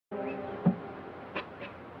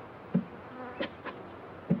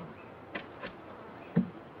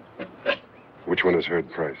Which one is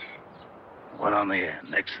Herd Price? One on the end,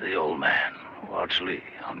 next to the old man. Watch Lee,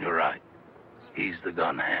 on your right. He's the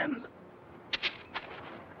gun hand.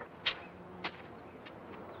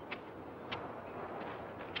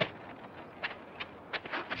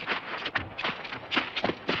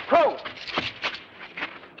 Crow!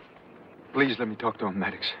 Please let me talk to him,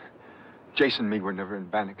 Maddox. Jason and me were never in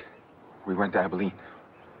Bannock. We went to Abilene.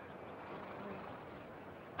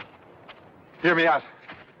 Hear me out.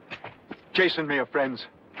 Jason and me are friends.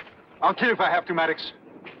 I'll kill you if I have to, Maddox.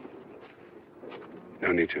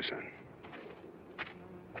 No need to, son.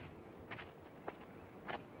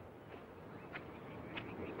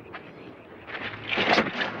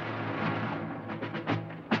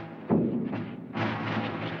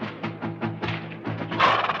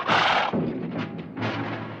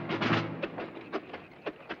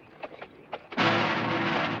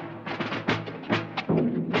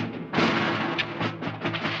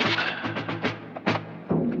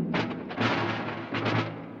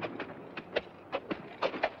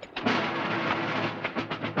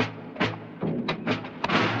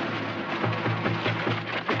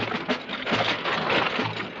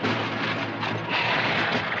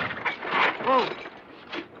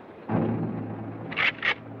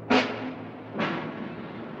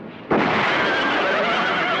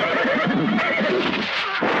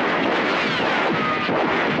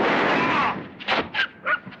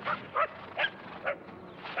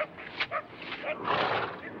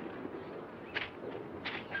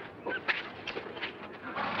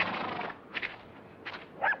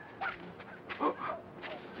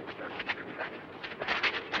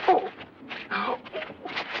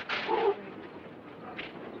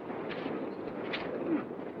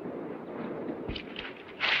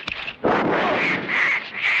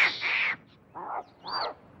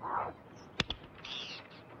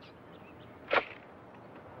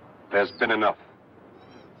 There's been enough.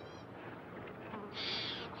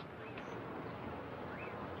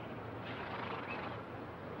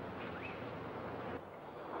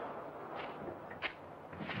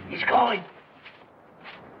 He's calling.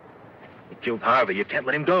 He killed Harvey. You can't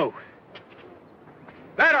let him go.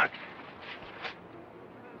 Maddox!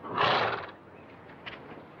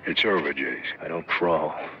 It's over, Jace. I don't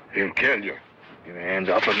crawl. He'll kill you. Get your hands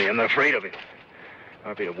off of me. I'm not afraid of him.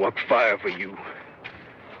 I'll be a walk fire for you.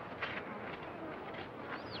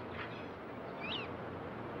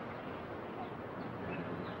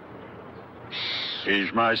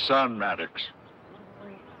 He's my son, Maddox.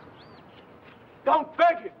 Don't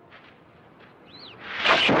beg him!